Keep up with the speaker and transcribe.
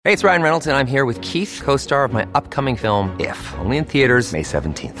Hey, it's Ryan Reynolds, and I'm here with Keith, co-star of my upcoming film, If, only in theaters May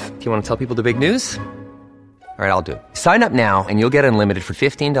 17th. Do you want to tell people the big news? All right, I'll do it. Sign up now and you'll get unlimited for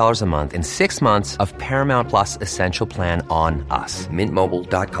 $15 a month and 6 months of Paramount Plus Essential Plan on us.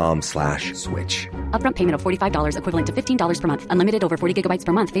 MintMobile.com/switch. Upfront payment of $45 equivalent to $15 per month. Unlimited over 40 gigabytes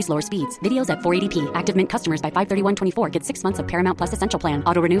per month. Face lower speeds. Videos at 480p. Active Mint customers by 531.24 get 6 months of Paramount Plus Essential Plan.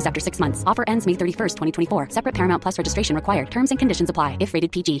 Auto renews after 6 months. Offer ends May 31st, 2024. Separate Paramount Plus registration required. Terms and conditions apply if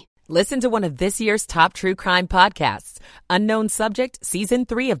rated PG. Listen to one of this year's top true crime podcasts. Unknown Subject, Season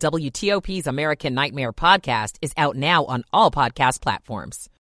 3 of WTOP's American Nightmare podcast is out now on all podcast platforms.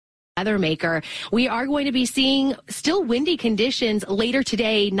 Weather maker. We are going to be seeing still windy conditions later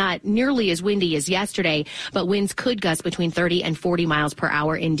today, not nearly as windy as yesterday, but winds could gust between 30 and 40 miles per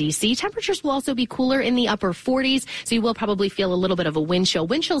hour in D.C. Temperatures will also be cooler in the upper 40s, so you will probably feel a little bit of a wind chill.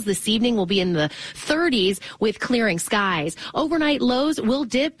 Wind chills this evening will be in the 30s with clearing skies. Overnight lows will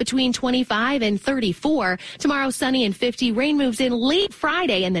dip between 25 and 34. Tomorrow, sunny and 50. Rain moves in late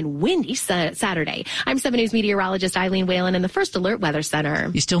Friday and then windy Saturday. I'm 7 News meteorologist Eileen Whalen in the First Alert Weather Center.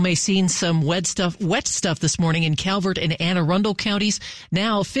 You still may see some wet stuff this morning in Calvert and Anne Arundel counties.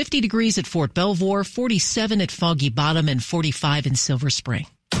 Now 50 degrees at Fort Belvoir, 47 at Foggy Bottom, and 45 in Silver Spring.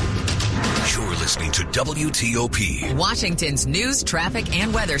 You're listening to WTOP, Washington's news, traffic,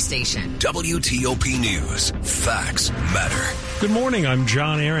 and weather station. WTOP News. Facts matter. Good morning. I'm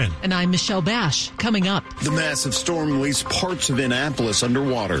John Aaron. And I'm Michelle Bash. Coming up, the massive storm leaves parts of Annapolis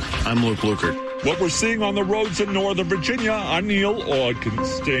underwater. I'm Luke Lukert. What we're seeing on the roads in Northern Virginia, I'm Neil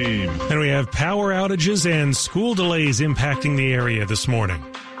Augenstein. And we have power outages and school delays impacting the area this morning.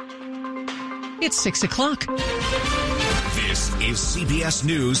 It's 6 o'clock. This is CBS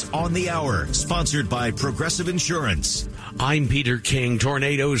News on the Hour, sponsored by Progressive Insurance. I'm Peter King.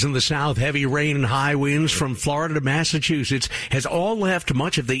 Tornadoes in the south, heavy rain and high winds from Florida to Massachusetts has all left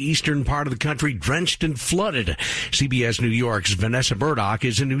much of the eastern part of the country drenched and flooded. CBS New York's Vanessa Burdock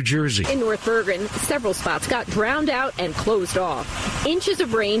is in New Jersey. In North Bergen, several spots got drowned out and closed off. Inches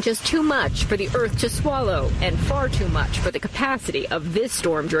of rain just too much for the earth to swallow and far too much for the capacity of this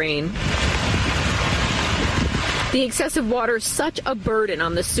storm drain. The excessive water is such a burden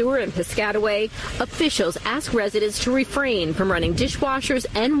on the sewer in Piscataway. Officials ask residents to refrain from running dishwashers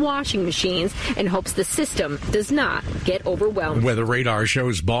and washing machines in hopes the system does not get overwhelmed. Weather radar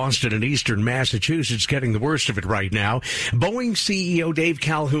shows Boston and eastern Massachusetts getting the worst of it right now. Boeing CEO Dave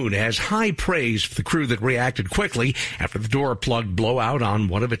Calhoun has high praise for the crew that reacted quickly after the door plug blowout on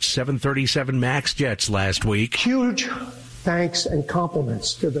one of its 737 MAX jets last week. Huge thanks and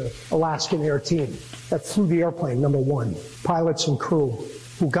compliments to the Alaskan Air team that flew the airplane, number one, pilots and crew,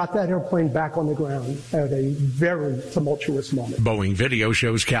 who got that airplane back on the ground at a very tumultuous moment. Boeing video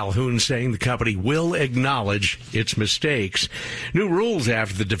shows Calhoun saying the company will acknowledge its mistakes. New rules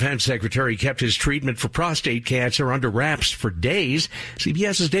after the defense secretary kept his treatment for prostate cancer under wraps for days.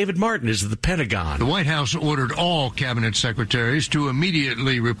 CBS's David Martin is at the Pentagon. The White House ordered all cabinet secretaries to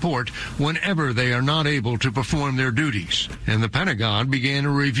immediately report whenever they are not able to perform their duties. And the Pentagon began a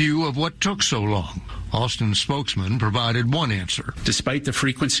review of what took so long. Austin's spokesman provided one answer. Despite the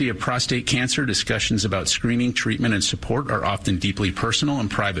frequency of prostate cancer, discussions about screening, treatment, and support are often deeply personal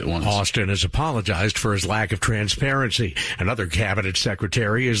and private ones. Austin has apologized for his lack of transparency. Another cabinet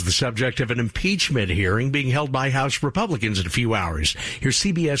secretary is the subject of an impeachment hearing being held by House Republicans in a few hours. Here's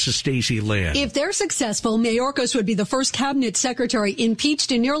CBS's Stacey Lynn. If they're successful, Mayorkas would be the first cabinet secretary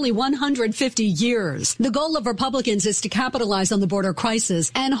impeached in nearly 150 years. The goal of Republicans is to capitalize on the border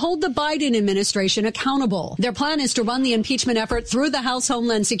crisis and hold the Biden administration accountable. Their plan is to run the impeachment effort through the House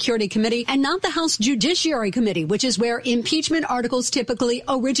Homeland Security Committee and not the House Judiciary Committee, which is where impeachment articles typically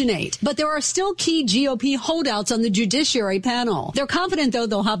originate. But there are still key GOP holdouts on the Judiciary panel. They're confident, though,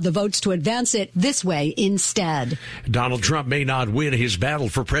 they'll have the votes to advance it this way instead. Donald Trump may not win his battle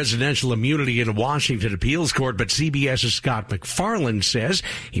for presidential immunity in a Washington appeals court, but CBS's Scott MacFarlane says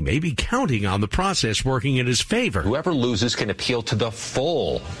he may be counting on the process working in his favor. Whoever loses can appeal to the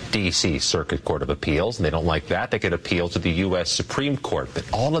full D.C. Circuit Court of Appeals. And they don't like that. They could appeal to the U.S. Supreme Court. But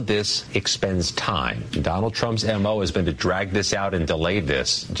all of this expends time. Donald Trump's M.O. has been to drag this out and delay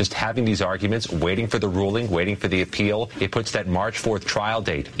this. Just having these arguments, waiting for the ruling, waiting for the appeal, it puts that March 4th trial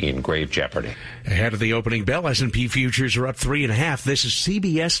date in grave jeopardy. Ahead of the opening bell, S&P futures are up 3.5. This is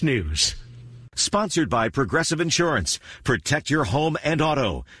CBS News. Sponsored by Progressive Insurance. Protect your home and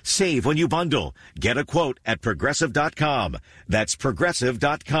auto. Save when you bundle. Get a quote at Progressive.com. That's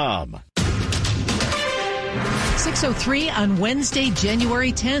Progressive.com. 6:03 on Wednesday,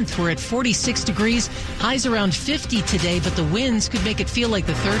 January 10th. We're at 46 degrees. Highs around 50 today, but the winds could make it feel like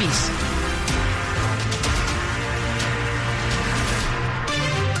the 30s.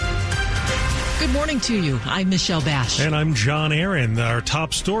 Good morning to you. I'm Michelle Bash. And I'm John Aaron. Our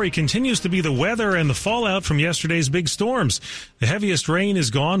top story continues to be the weather and the fallout from yesterday's big storms. The heaviest rain is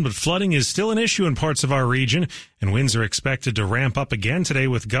gone, but flooding is still an issue in parts of our region, and winds are expected to ramp up again today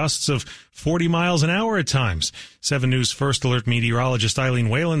with gusts of 40 miles an hour at times. 7 News First Alert meteorologist Eileen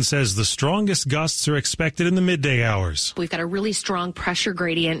Whalen says the strongest gusts are expected in the midday hours. We've got a really strong pressure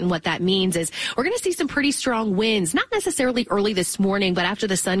gradient, and what that means is we're going to see some pretty strong winds, not necessarily early this morning, but after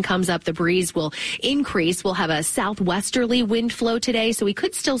the sun comes up, the breeze will increase. We'll have a southwesterly wind flow today, so we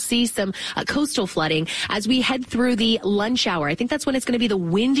could still see some coastal flooding as we head through the lunch hour. I think that's when it's going to be the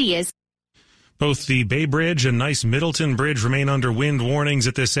windiest. Both the Bay Bridge and Nice Middleton Bridge remain under wind warnings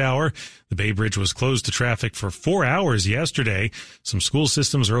at this hour. The Bay Bridge was closed to traffic for 4 hours yesterday. Some school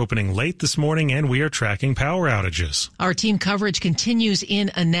systems are opening late this morning, and we are tracking power outages. Our team coverage continues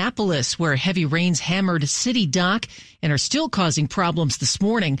in Annapolis, where heavy rains hammered City Dock and are still causing problems this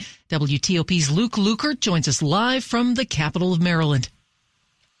morning. WTOP's Luke Lukert joins us live from the capital of Maryland.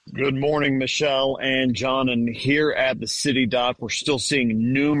 Good morning, Michelle and John. And here at the City Dock, we're still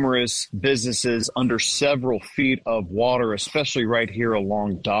seeing numerous businesses under several feet of water, especially right here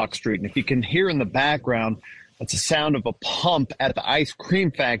along Dock Street. And if you can hear in the background, that's the sound of a pump at the ice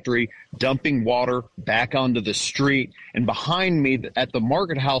cream factory dumping water back onto the street. And behind me at the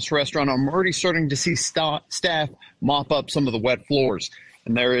Market House restaurant, I'm already starting to see staff mop up some of the wet floors.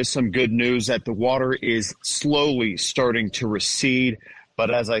 And there is some good news that the water is slowly starting to recede. But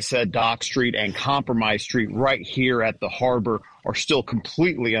as I said, Dock Street and Compromise Street right here at the harbor are still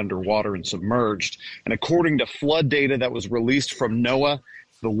completely underwater and submerged. And according to flood data that was released from NOAA,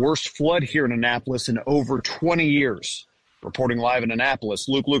 the worst flood here in Annapolis in over 20 years. Reporting live in Annapolis,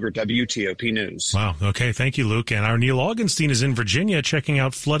 Luke Lukert, WTOP News. Wow. Okay. Thank you, Luke. And our Neil Augenstein is in Virginia checking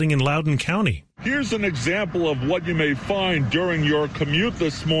out flooding in Loudoun County. Here's an example of what you may find during your commute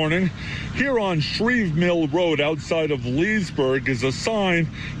this morning. Here on Shreve Mill Road outside of Leesburg is a sign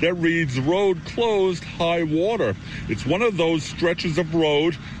that reads "Road Closed, High Water." It's one of those stretches of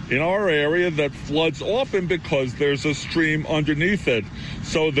road in our area that floods often because there's a stream underneath it.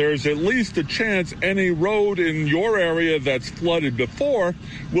 So there's at least a chance any road in your area that's flooded before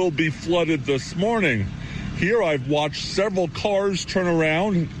will be flooded this morning. Here I've watched several cars turn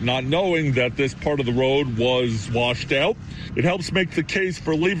around, not knowing that this part of the road was washed out. It helps make the case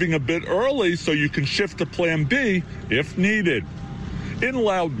for leaving a bit early so you can shift to Plan B if needed. In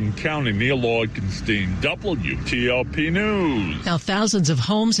Loudoun County, Neil Augenstein, WTOP News. Now, thousands of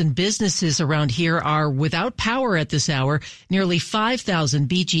homes and businesses around here are without power at this hour. Nearly 5,000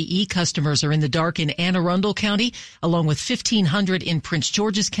 BGE customers are in the dark in Anne Arundel County, along with 1,500 in Prince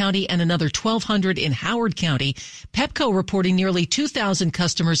George's County and another 1,200 in Howard County. Pepco reporting nearly 2,000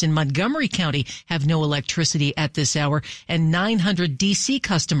 customers in Montgomery County have no electricity at this hour, and 900 DC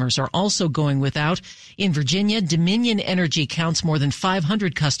customers are also going without. In Virginia, Dominion Energy counts more than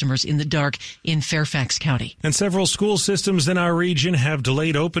 500 customers in the dark in Fairfax County. And several school systems in our region have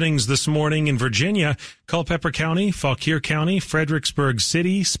delayed openings this morning. In Virginia, Culpeper County, Fauquier County, Fredericksburg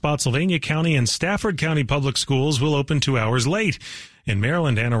City, Spotsylvania County, and Stafford County Public Schools will open 2 hours late. In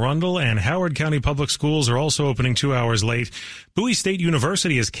Maryland, Anne Arundel and Howard County Public Schools are also opening 2 hours late. Bowie State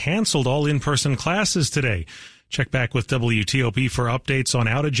University has canceled all in-person classes today. Check back with WTOP for updates on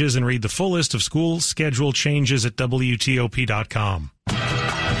outages and read the full list of school schedule changes at WTOP.com.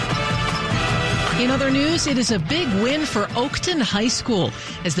 In other news, it is a big win for Oakton High School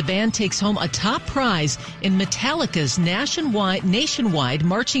as the band takes home a top prize in Metallica's nationwide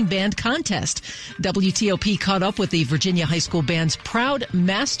marching band contest. WTOP caught up with the Virginia High School band's proud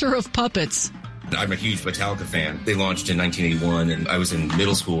master of puppets. I'm a huge Metallica fan. They launched in 1981, and I was in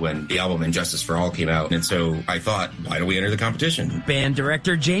middle school when the album Injustice for All came out. And so I thought, why don't we enter the competition? Band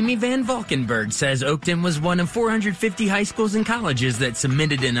director Jamie Van Valkenburg says Oakton was one of 450 high schools and colleges that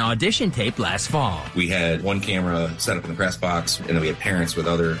submitted an audition tape last fall. We had one camera set up in the press box, and then we had parents with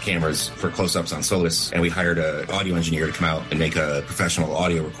other cameras for close-ups on Solus, and we hired an audio engineer to come out and make a professional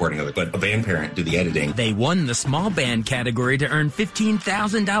audio recording of it. But a band parent did the editing. They won the small band category to earn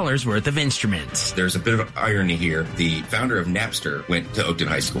 $15,000 worth of instruments. There's a bit of irony here. The founder of Napster went to Oakton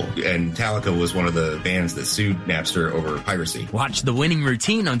High School, and Metallica was one of the bands that sued Napster over piracy. Watch The Winning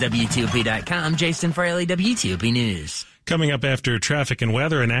Routine on WTOP.com. Jason Fraley, WTOP News. Coming up after traffic and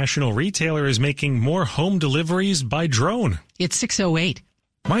weather, a national retailer is making more home deliveries by drone. It's 6:08.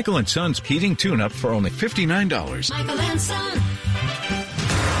 Michael and Son's heating tune-up for only $59. Michael and Son.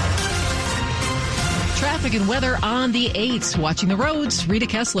 Traffic and weather on the 8s. Watching the roads, Rita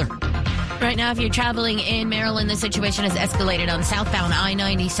Kessler. Right now, if you're traveling in Maryland, the situation has escalated on southbound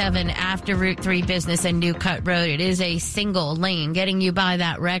I-97 after Route 3 Business and New Cut Road. It is a single lane getting you by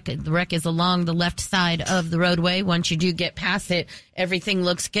that wreck. The wreck is along the left side of the roadway. Once you do get past it, everything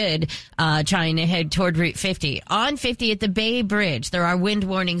looks good, trying to head toward Route 50. On 50 at the Bay Bridge, there are wind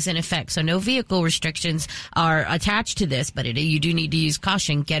warnings in effect, so no vehicle restrictions are attached to this, but you do need to use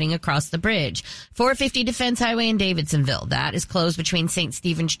caution getting across the bridge. 450 Defense Highway in Davidsonville, that is closed between St.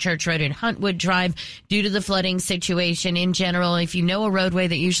 Stephen's Church Road and Huntwood Drive due to the flooding situation. In general, if you know a roadway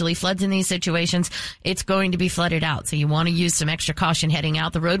that usually floods in these situations, it's going to be flooded out, so you want to use some extra caution heading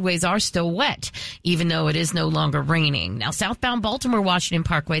out. The roadways are still wet, even though it is no longer raining. Now, southbound Baltimore-Washington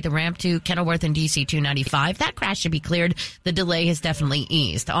Parkway, the ramp to Kenilworth and DC 295, that crash should be cleared. The delay has definitely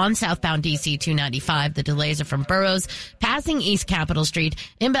eased. On southbound DC 295, the delays are from Burroughs, passing East Capitol Street.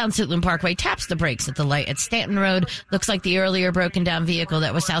 Inbound Suitland Parkway taps the brakes at the light at Stanton Road. Looks like the earlier broken down vehicle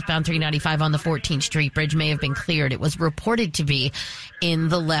that was southbound 395 on the 14th Street Bridge may have been cleared. It was reported to be in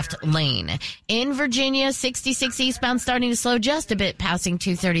the left lane. In Virginia, 66 eastbound starting to slow just a bit, passing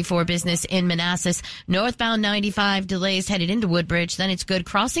 234 Business in Manassas. Northbound 95 delays headed into Woodbridge. Then it's good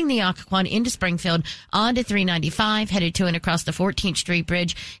crossing the Occoquan into Springfield onto 395, headed to and across the 14th Street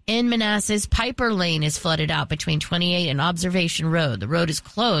Bridge. In Manassas, Piper Lane is flooded out between 28 and Observation Road. The road is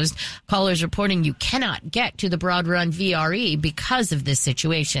closed. Callers reporting you cannot get to the Broad Run VRE because of this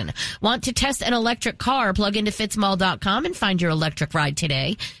situation. Want to test an electric car? Plug into fitzmall.com and find your electric ride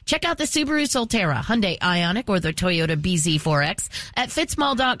today. Check out the Subaru Solterra, Hyundai Ioniq, or the Toyota BZ4X at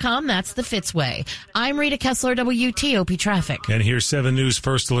fitzmall.com. That's the Fitz way. I'm Rita Kessler, WTOP Traffic. And here's 7 News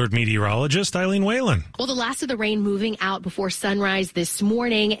First Alert meteorologist Eileen Whalen. Well, the last of the rain moving out before sunrise this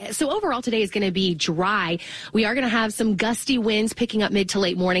morning. So overall today is going to be dry. We are going to have some gusty winds picking up mid to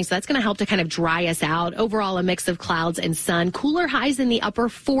late morning, so that's going to help to kind of dry us out. Overall, a mix of clouds and sun. Cooler highs in the upper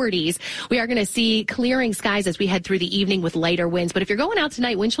 40s. We are going to see clearing skies as we head through the evening with lighter winds. But if you're going out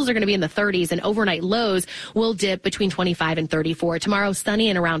tonight, wind chills are going to be in the 30s, and overnight lows will dip between 25 and 34. Tomorrow, sunny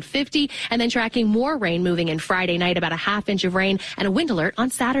and around 50, and then tracking more rain moving in Friday night, about a half inch of rain, and a wind alert on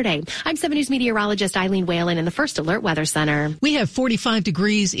Saturday. I'm 7 News meteorologist Eileen Whalen in the First Alert Weather Center. We have 45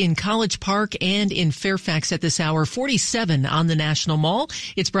 degrees in College Park and in Fairfax at this hour, 47 on the National Mall.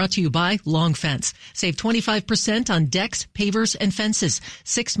 It's brought to you by Long Fence. Save 25% on decks, pavers, and fences.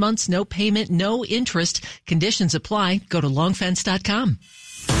 6 months, no payment, no interest. Conditions apply. Go to longfence.com.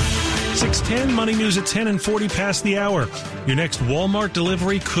 6:10, Money News at 10 and 40 past the hour. Your next Walmart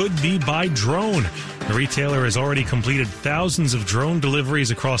delivery could be by drone. The retailer has already completed thousands of drone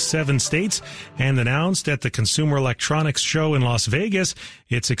deliveries across 7 states and announced at the Consumer Electronics Show in Las Vegas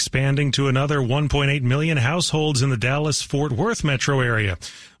it's expanding to another 1.8 million households in the Dallas-Fort Worth metro area.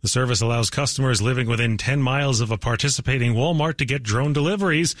 The service allows customers living within 10 miles of a participating Walmart to get drone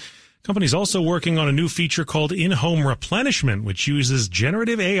deliveries. Company's also working on a new feature called in-home replenishment, which uses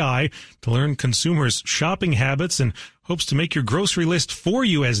generative AI to learn consumers' shopping habits and hopes to make your grocery list for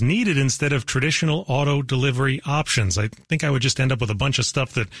you as needed instead of traditional auto delivery options. I think I would just end up with a bunch of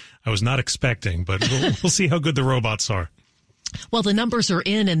stuff that I was not expecting, but we'll see how good the robots are. Well, the numbers are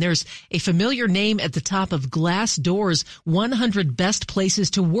in, and there's a familiar name at the top of Glassdoor's 100 Best Places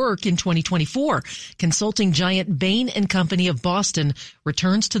to Work in 2024. Consulting giant Bain & Company of Boston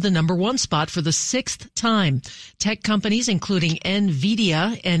returns to the number 1 spot for the 6th time. Tech companies, including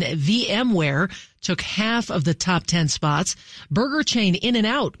NVIDIA and VMware, took half of the top 10 spots. Burger chain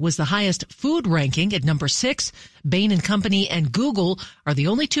In-N-Out was the highest food ranking at number 6. Bain & Company and Google are the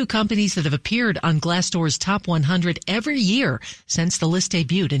only 2 companies that have appeared on Glassdoor's top 100 every year since the list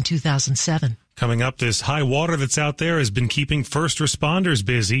debuted in 2007. Coming up, this high water that's out there has been keeping first responders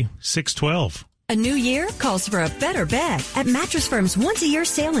busy. 6:12. A new year calls for a better bed. At Mattress Firm's once-a-year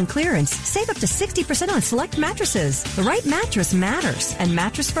sale and clearance, save up to 60% on select mattresses. The right mattress matters, and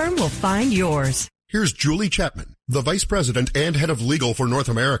Mattress Firm will find yours. Here's Julie Chapman, the Vice President and Head of Legal for North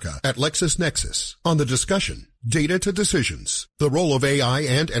America at LexisNexis, on the discussion, Data to Decisions, the role of AI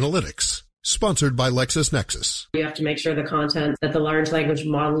and analytics. Sponsored by LexisNexis. You have to make sure the content that the large language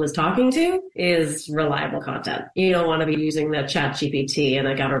model is talking to is reliable content. You don't want to be using the ChatGPT in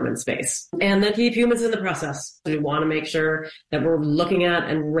a government space. And then keep humans in the process. We want to make sure that we're looking at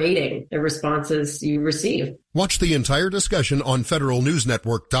and rating the responses you receive. Watch the entire discussion on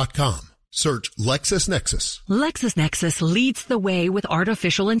federalnewsnetwork.com. Search LexisNexis. LexisNexis leads the way with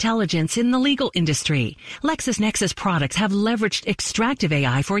artificial intelligence in the legal industry. LexisNexis products have leveraged extractive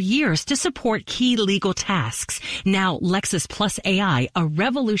AI for years to support key legal tasks. Now, Lexis Plus AI, a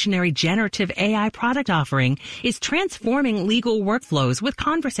revolutionary generative AI product offering, is transforming legal workflows with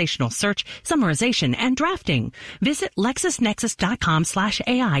conversational search, summarization, and drafting. Visit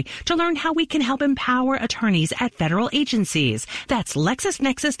LexisNexis.com/AI to learn how we can help empower attorneys at federal agencies. That's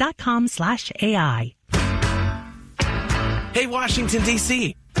LexisNexis.com/AI. Hey, Washington,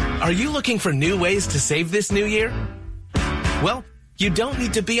 D.C., are you looking for new ways to save this new year? Well, you don't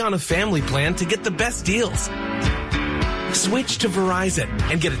need to be on a family plan to get the best deals. Switch to Verizon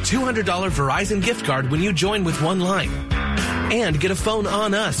and get a $200 Verizon gift card when you join with one line. And get a phone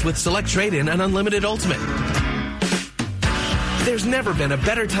on us with Select Trade-In and Unlimited Ultimate. There's never been a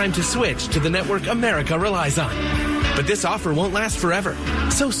better time to switch to the network America relies on. But this offer won't last forever.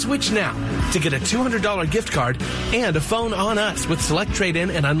 So switch now to get a $200 gift card and a phone on us with Select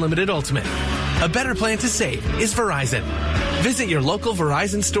Trade-In and Unlimited Ultimate. A better plan to save is Verizon. Visit your local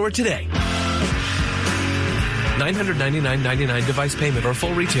Verizon store today. $999.99 device payment or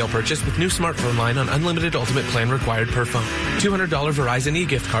full retail purchase with new smartphone line on Unlimited Ultimate plan required per phone. $200 Verizon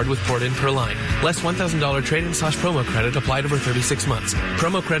e-gift card with port-in per line. Less $1,000 trade-in/promo credit applied over 36 months.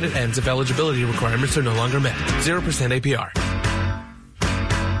 Promo credit ends if eligibility requirements are no longer met. 0% APR.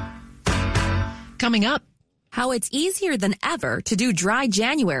 Coming up, how it's easier than ever to do dry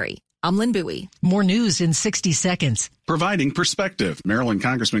January. I'm Lynn Bowie. More news in 60 seconds. Providing perspective. Maryland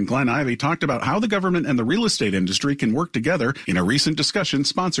Congressman Glenn Ivey talked about how the government and the real estate industry can work together in a recent discussion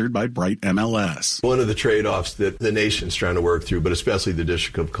sponsored by Bright MLS. One of the trade-offs that the nation's trying to work through, but especially the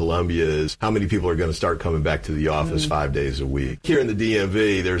District of Columbia, is how many people are going to start coming back to the office 5 days a week. Here in the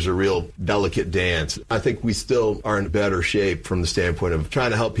DMV, there's a real delicate dance. I think we still are in better shape from the standpoint of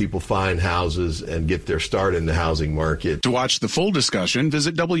trying to help people find houses and get their start in the housing market. To watch the full discussion,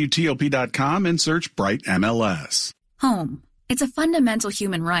 visit WTOP.com and search Bright MLS. Home. It's a fundamental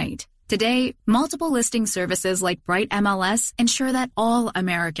human right. Today, multiple listing services like Bright MLS ensure that all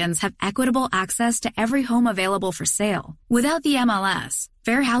Americans have equitable access to every home available for sale. Without the MLS,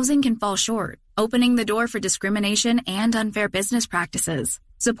 fair housing can fall short, opening the door for discrimination and unfair business practices.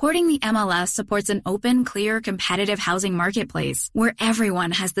 Supporting the MLS supports an open, clear, competitive housing marketplace where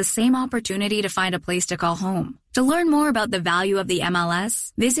everyone has the same opportunity to find a place to call home. To learn more about the value of the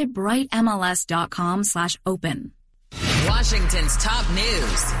MLS, visit brightmls.com/open. Washington's top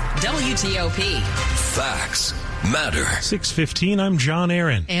news, WTOP. Facts matter. 6:15, I'm John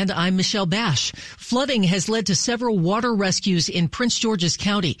Aaron. And I'm Michelle Bash. Flooding has led to several water rescues in Prince George's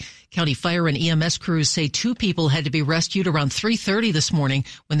County. County fire and EMS crews say 2 people had to be rescued around 3:30 this morning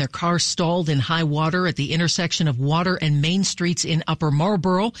when their car stalled in high water at the intersection of Water and Main Streets in Upper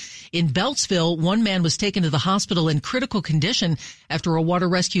Marlboro. In Beltsville, 1 man was taken to the hospital in critical condition after a water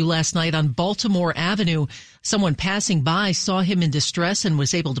rescue last night on Baltimore Avenue. Someone passing by saw him in distress and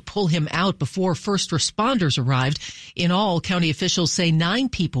was able to pull him out before first responders arrived. In all, county officials say 9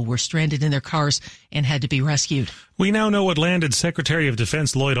 people were stranded in their cars and had to be rescued. We now know what landed Secretary of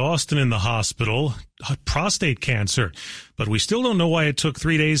Defense Lloyd Austin in the hospital, prostate cancer. But we still don't know why it took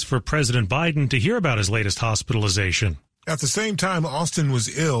 3 days for President Biden to hear about his latest hospitalization. At the same time Austin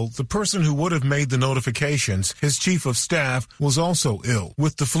was ill, the person who would have made the notifications, his chief of staff, was also ill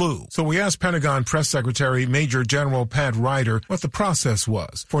with the flu. So we asked Pentagon Press Secretary Major General Pat Ryder what the process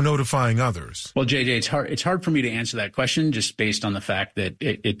was for notifying others. Well, JJ, it's hard for me to answer that question just based on the fact that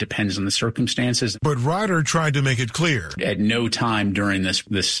it depends on the circumstances. But Ryder tried to make it clear. At no time during this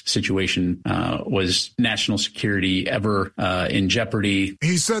situation was national security ever in jeopardy.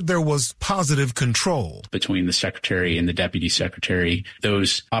 He said there was positive control between the secretary and the deputy secretary.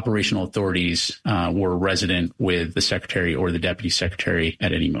 Those operational authorities were resident with the secretary or the deputy secretary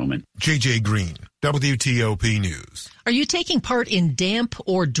at any moment. JJ Green, WTOP News. Are you taking part in damp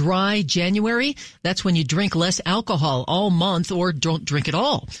or dry January? That's when you drink less alcohol all month or don't drink at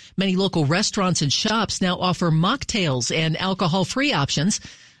all. Many local restaurants and shops now offer mocktails and alcohol-free options.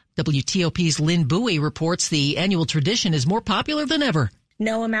 WTOP's Lynn Bowie reports the annual tradition is more popular than ever.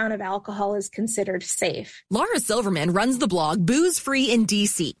 No amount of alcohol is considered safe. Laura Silverman runs the blog Booze Free in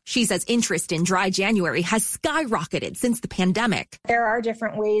DC. She says interest in dry January has skyrocketed since the pandemic. There are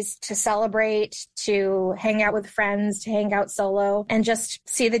different ways to celebrate, to hang out with friends, to hang out solo, and just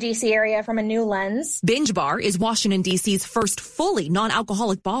see the DC area from a new lens. Binge Bar is Washington, D.C.'s first fully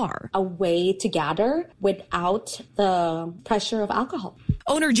non-alcoholic bar. A way to gather without the pressure of alcohol.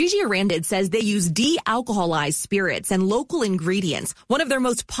 Owner Gigi Arandid says they use de-alcoholized spirits and local ingredients. One of their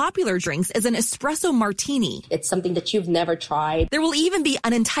most popular drinks is an espresso martini. It's something that you've never tried. There will even be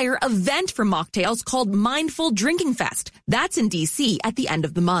an entire event for mocktails called Mindful Drinking Fest. That's in D.C. at the end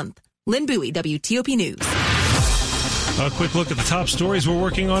of the month. Lynn Bowie, WTOP News. A quick look at the top stories we're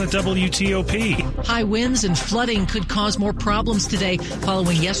working on at WTOP. High winds and flooding could cause more problems today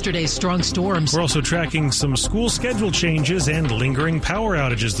following yesterday's strong storms. We're also tracking some school schedule changes and lingering power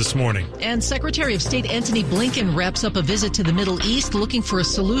outages this morning. And Secretary of State Antony Blinken wraps up a visit to the Middle East looking for a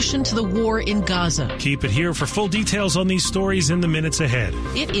solution to the war in Gaza. Keep it here for full details on these stories in the minutes ahead.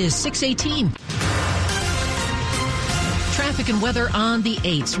 It is 6:18. Traffic and weather on the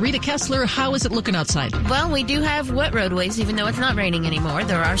 8s. Rita Kessler, how is it looking outside? Well, we do have wet roadways, even though it's not raining anymore.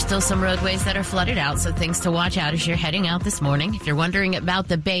 There are still some roadways that are flooded out, so things to watch out as you're heading out this morning. If you're wondering about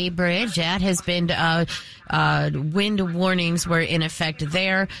the Bay Bridge, that has been wind warnings were in effect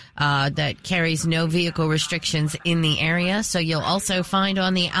there. That carries no vehicle restrictions in the area. So you'll also find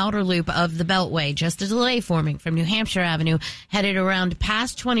on the outer loop of the Beltway just a delay forming from New Hampshire Avenue headed around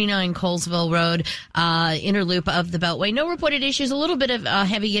past 29 Colesville Road, inner loop of the Beltway. No reported issues. A little bit of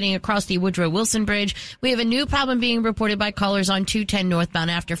heavy getting across the Woodrow Wilson Bridge. We have a new problem being reported by callers on 210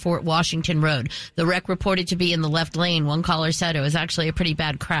 northbound after Fort Washington Road. The wreck reported to be in the left lane. One caller said it was actually a pretty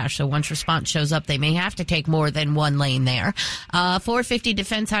bad crash. So once response shows up, they may have to take more than one lane there. 450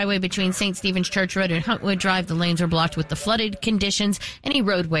 Defense Highway between St. Stephen's Church Road and Huntwood Drive. The lanes are blocked with the flooded conditions. Any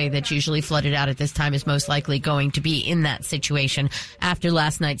roadway that's usually flooded out at this time is most likely going to be in that situation after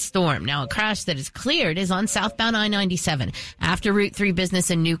last night's storm. Now, a crash that is cleared is on southbound I-97 after Route 3 Business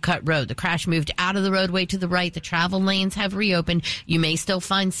and New Cut Road. The crash moved out of the roadway to the right. The travel lanes have reopened. You may still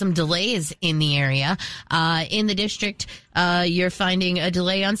find some delays in the area. In the district, you're finding a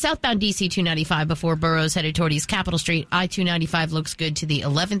delay on southbound DC 295 before Burroughs headed toward East Capitol Street. I-295 looks good to the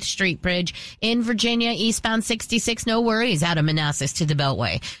 11th Street Bridge. In Virginia, eastbound 66, no worries out of Manassas to the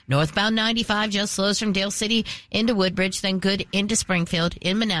Beltway. Northbound 95 just slows from Dale City into Woodbridge, then good into Springfield.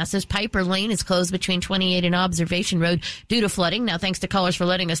 In Manassas, Piper Lane is closed between 28 and Observation Road due to flooding. Now, thanks to callers for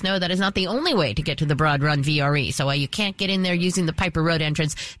letting us know that is not the only way to get to the Broad Run VRE. So while you can't get in there using the Piper Road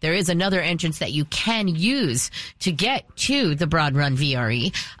entrance, there is another entrance that you can use to get to the Broad Run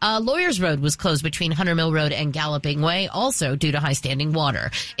VRE. Lawyers Road was closed between Hunter Mill Road and Galloping Way, also due to high standing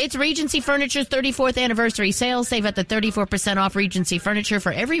water. It's Regency Furniture's 34th anniversary sale. Save at the 34% off Regency Furniture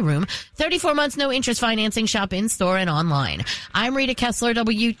for every room. 34 months, no interest financing. Shop in store and online. I'm Rita Kessler,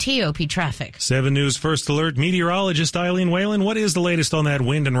 WTOP Traffic. 7 News First Alert meteorologist Eileen Whalen. What is the latest on that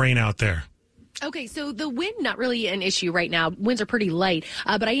wind and rain out there? Okay, so the wind, not really an issue right now. Winds are pretty light,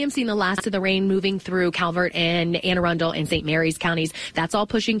 but I am seeing the last of the rain moving through Calvert and Anne Arundel and St. Mary's counties. That's all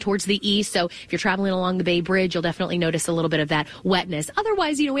pushing towards the east, so if you're traveling along the Bay Bridge, you'll definitely notice a little bit of that wetness.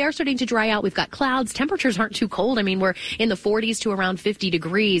 Otherwise, we are starting to dry out. We've got clouds. Temperatures aren't too cold. I mean, we're in the 40s to around 50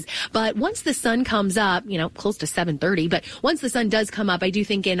 degrees, but once the sun comes up, close to 7:30, but once the sun does come up, I do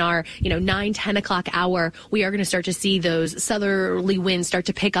think in our, 9, 10 o'clock hour, we are going to start to see those southerly winds start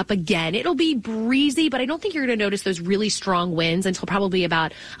to pick up again. It'll be breezy, but I don't think you're going to notice those really strong winds until probably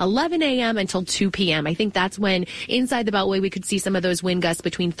about 11 a.m. until 2 p.m. I think that's when inside the Beltway we could see some of those wind gusts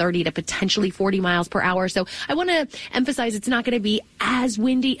between 30 to potentially 40 miles per hour. So I want to emphasize it's not going to be as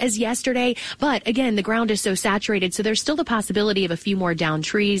windy as yesterday, but again, the ground is so saturated, so there's still the possibility of a few more downed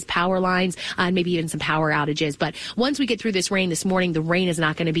trees, power lines, and maybe even some power outages. But once we get through this rain this morning, the rain is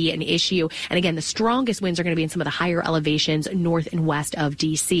not going to be an issue. And again, the strongest winds are going to be in some of the higher elevations north and west of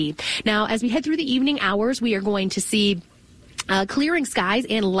D.C. Now, as we head through the evening hours, we are going to see clearing skies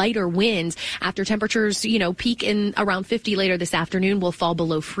and lighter winds after temperatures, peak in around 50 later this afternoon. Will fall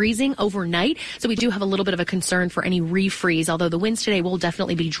below freezing overnight. So we do have a little bit of a concern for any refreeze, although the winds today will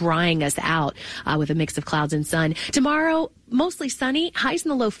definitely be drying us out with a mix of clouds and sun. Tomorrow, mostly sunny, highs in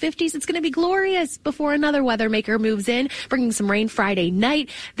the low 50s. It's going to be glorious before another weather maker moves in, bringing some rain Friday night.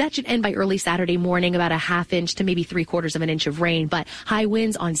 That should end by early Saturday morning, about a half inch to maybe 3/4 of an inch of rain. But high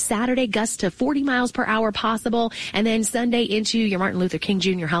winds on Saturday, gusts to 40 miles per hour possible. And then Sunday into your Martin Luther King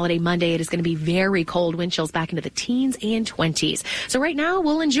Jr. holiday Monday, it is going to be very cold. Wind chills back into the teens and 20s. So right now,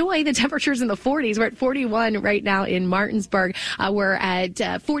 we'll enjoy the temperatures in the 40s. We're at 41 right now in Martinsburg. We're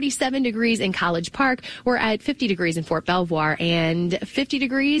at 47 degrees in College Park. We're at 50 degrees in Fort Belvoir and 50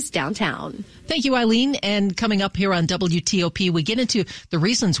 degrees downtown. Thank you, Eileen. And coming up here on WTOP, we get into the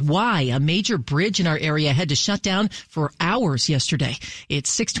reasons why a major bridge in our area had to shut down for hours yesterday. It's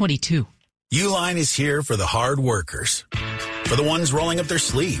 6:22. Uline is here for the hard workers, for the ones rolling up their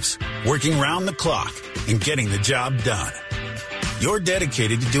sleeves, working round the clock, and getting the job done. You're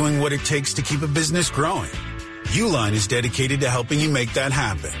dedicated to doing what it takes to keep a business growing. Uline is dedicated to helping you make that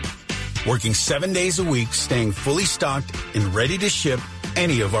happen. Working 7 days a week, staying fully stocked and ready to ship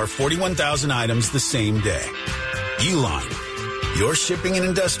any of our 41,000 items the same day. Uline, your shipping and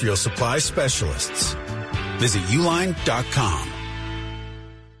industrial supply specialists. Visit uline.com.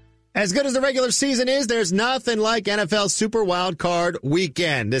 As good as the regular season is, there's nothing like NFL Super Wild Card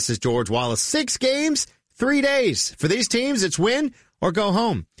Weekend. This is George Wallace. 6 games, 3 days. For these teams, it's win or go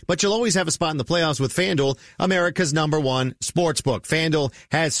home. But you'll always have a spot in the playoffs with FanDuel, America's #1 sportsbook. FanDuel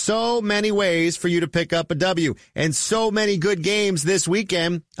has so many ways for you to pick up a W and so many good games this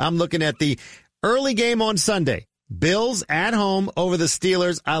weekend. I'm looking at the early game on Sunday. Bills at home over the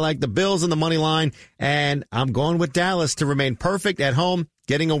Steelers. I like the Bills on the money line, and I'm going with Dallas to remain perfect at home,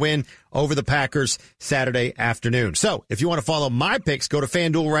 getting a win over the Packers Saturday afternoon. So if you want to follow my picks, go to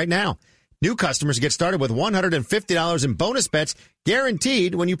FanDuel right now. New customers get started with $150 in bonus bets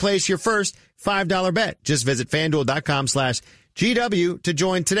guaranteed when you place your first $5 bet. Just visit FanDuel.com/GW to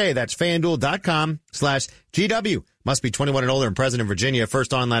join today. That's FanDuel.com/GW. Must be 21 and older and present in Virginia.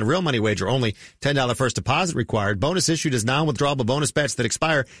 First online real money wager only. $10 first deposit required. Bonus issued as non-withdrawable bonus bets that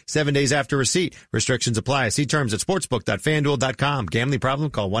expire 7 days after receipt. Restrictions apply. See terms at sportsbook.fanduel.com. Gambling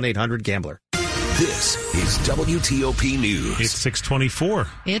problem? Call 1-800-GAMBLER. This is WTOP News. It's 6:24.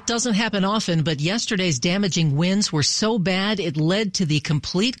 It doesn't happen often, but yesterday's damaging winds were so bad it led to the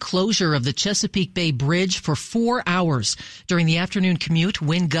complete closure of the Chesapeake Bay Bridge for 4 hours. During the afternoon commute,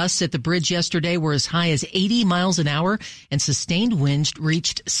 wind gusts at the bridge yesterday were as high as 80 miles an hour, and sustained winds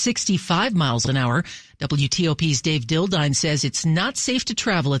reached 65 miles an hour. WTOP's Dave Dildine says it's not safe to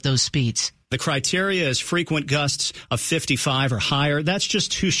travel at those speeds. The criteria is frequent gusts of 55 or higher. That's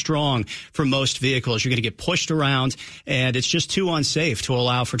just too strong for most vehicles. You're going to get pushed around, and it's just too unsafe to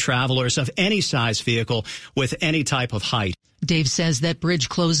allow for travelers of any size vehicle with any type of height. Dave says that bridge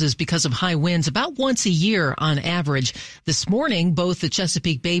closes because of high winds about once a year on average. This morning, both the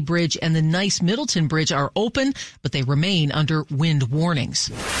Chesapeake Bay Bridge and the Nice Middleton Bridge are open, but they remain under wind warnings.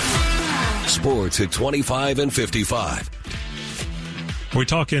 Sports at 25 and 55. We're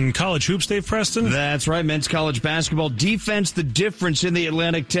talking college hoops, Dave Preston? That's right. Men's college basketball defense, the difference in the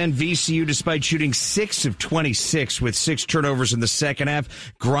Atlantic 10. VCU, despite shooting 6 of 26 with 6 turnovers in the second half,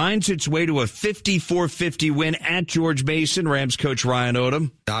 grinds its way to a 54-50 win at George Mason. Rams coach Ryan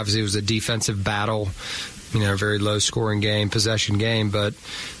Odom. Obviously, it was a defensive battle, very low-scoring game, possession game, but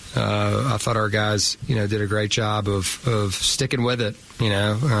I thought our guys, did a great job of sticking with it.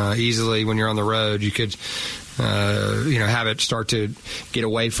 Easily when you're on the road, you could have it start to get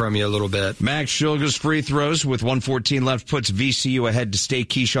away from you a little bit. Max Shulga's free throws with 1:14 left puts VCU ahead to stay.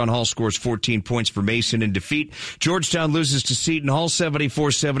 Keyshawn Hall scores 14 points for Mason in defeat. Georgetown loses to Seton Hall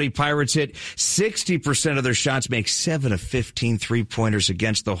 74-70. Pirates hit 60% of their shots, make 7 of 15 3-pointers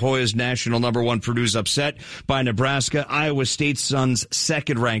against the Hoyas. National #1 Purdue's upset by Nebraska. Iowa State Suns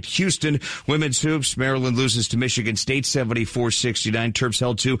second-ranked Houston. Women's hoops, Maryland loses to Michigan State 74-69. Terps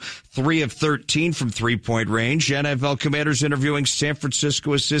held to 3 of 13 from three-point range. NFL Commanders interviewing San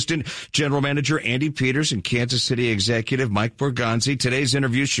Francisco assistant general manager Andy Peters and Kansas City executive Mike Borgonzi. Today's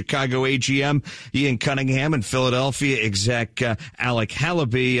interview, Chicago AGM Ian Cunningham and Philadelphia exec Alec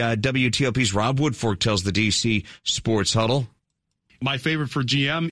Hallaby. WTOP's Rob Woodfork tells the DC Sports Huddle. My favorite for GM